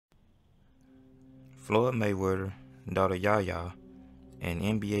Floyd Mayweather, daughter Yaya, and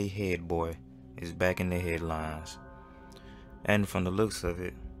NBA head boy is back in the headlines. And from the looks of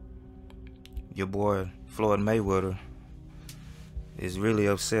it, your boy Floyd Mayweather is really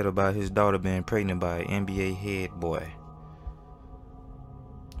upset about his daughter being pregnant by an NBA head boy.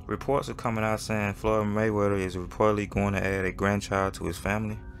 Reports are coming out saying Floyd Mayweather is reportedly going to add a grandchild to his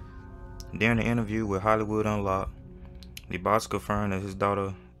family. During the interview with Hollywood Unlocked, the boss confirmed that his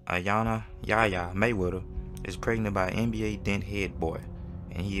daughter Yaya Mayweather is pregnant by an NBA dent head boy,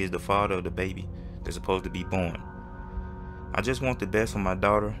 and he is the father of the baby that's supposed to be born. "I just want the best for my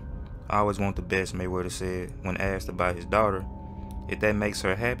daughter. I always want the best," Mayweather said when asked about his daughter. "If that makes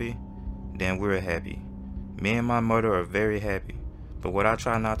her happy, then we're happy. Me and my mother are very happy. But what I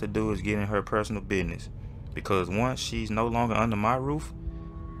try not to do is get in her personal business, because once she's no longer under my roof,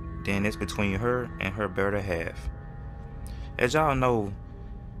 then it's between her and her better half." As y'all know,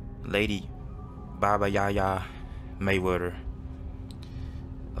 Lady Baba Yaya Mayweather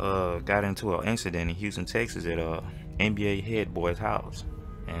got into an incident in Houston, Texas at a NBA head boy's house,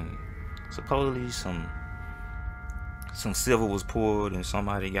 and supposedly some silver was pulled and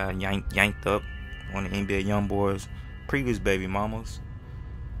somebody got yanked up, one of the NBA Youngboy's previous baby mamas,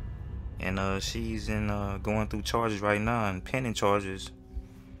 and she's in going through charges right now, and pending charges,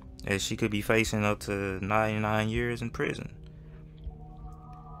 as she could be facing up to 99 years in prison.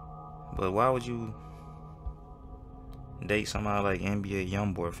 But why would you date somebody like NBA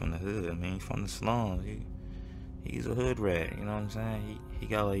Youngboy from the hood? I mean, from the slums. He's a hood rat, you know what I'm saying? He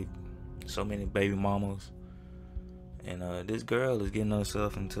got like so many baby mamas, and this girl is getting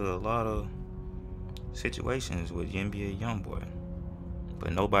herself into a lot of situations with NBA Youngboy.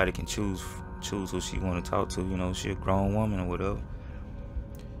 But nobody can choose who she want to talk to. You know, she a grown woman or whatever.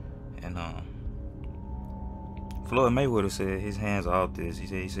 And Floyd Mayweather said his hands are off this. He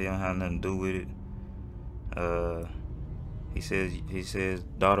said he don't have nothing to do with it. He says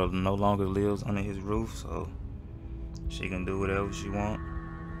daughter no longer lives under his roof, so she can do whatever she want.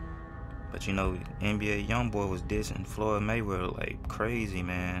 But you know, NBA Youngboy was dissing Floyd Mayweather like crazy,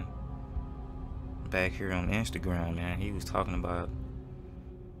 man. Back here on Instagram, man, he was talking about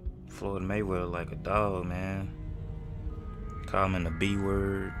Floyd Mayweather like a dog, man. Calling him the B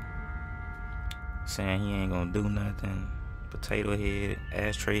word, saying he ain't gonna do nothing, potato head,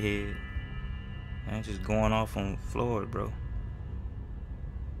 ashtray head, and just going off on Floyd, bro.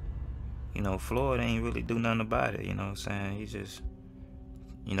 You know, Floyd ain't really do nothing about it, you know what I'm saying? He just,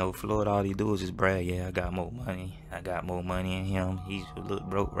 you know, Floyd, all he do is just brag, yeah, I got more money than him. He's a little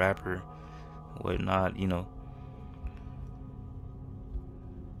broke rapper, whatnot, you know.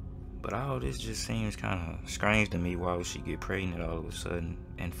 But all this just seems kind of strange to me. Why would she get pregnant all of a sudden?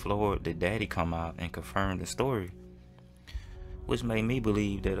 And Floyd, the daddy, come out and confirm the story, which made me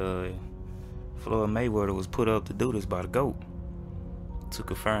believe that Floyd Mayweather was put up to do this by the GOAT, to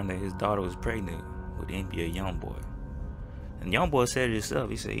confirm that his daughter was pregnant with the NBA Youngboy. And Youngboy said it himself.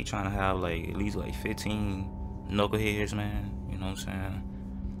 He said he trying to have like at least like 15 knuckleheads, man. You know what I'm saying?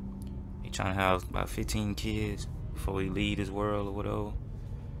 He trying to have about 15 kids before he leave this world or whatever.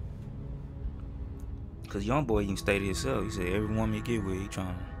 Cause Youngboy even stated himself. He said every woman he get with, he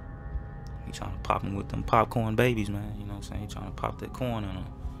trying to pop him with them popcorn babies, man. You know what I'm saying? He trying to pop that corn in them.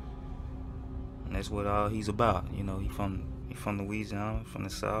 And that's what all he's about. You know, he from Louisiana, from the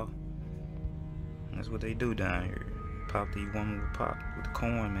South. And that's what they do down here. Pop these women with the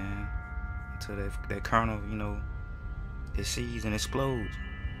corn, man, until that kernel, you know, it seeds and explodes.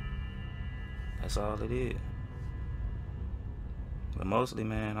 That's all it is. But mostly,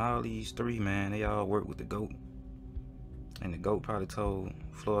 man, all these three, man, they all work with the GOAT. And the GOAT probably told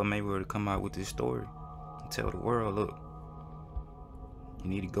Floyd Mayweather to come out with this story and tell the world, look, you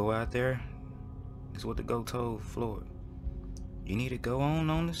need to go out there. This is what the GOAT told Floyd. You need to go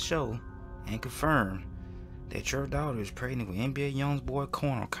on the show and confirm that your daughter is pregnant with NBA Youngboy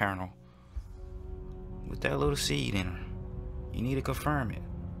corn kernel with that little seed in her. You need to confirm it,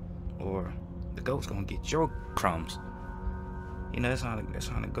 or the GOAT's gonna get your crumbs. You know, that's how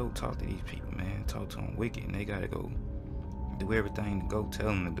the GOAT talk to these people, man. Talk to them wicked, and they gotta go do everything the GOAT tell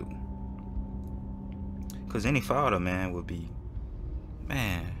them to do. Cause any father, man, would be,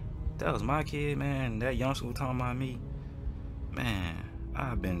 man, that was my kid, man. That youngster was talking about me, man.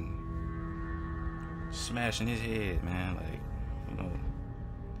 I've been smashing his head, man. Like, you know,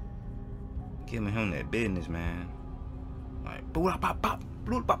 giving him that business, man. Like, boo da pop pop,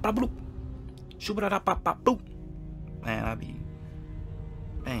 bloop pop pop bloop, shoop da pop pop bloop. Man, I be.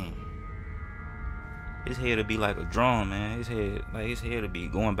 Man, his head would be like a drum, man. His head would be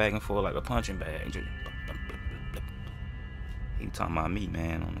going back and forth like a punching bag. Just, he talking about me,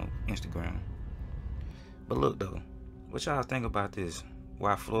 man, on Instagram. But look though, what y'all think about this?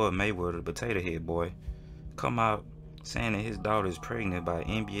 Why Floyd Mayweather, the potato head boy, come out saying that his daughter is pregnant by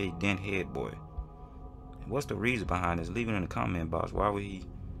an NBA dent head boy? What's the reason behind this? Leave it in the comment box. Why would he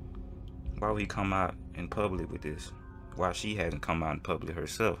come out in public with this? Why she hasn't come out in public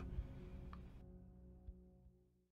herself?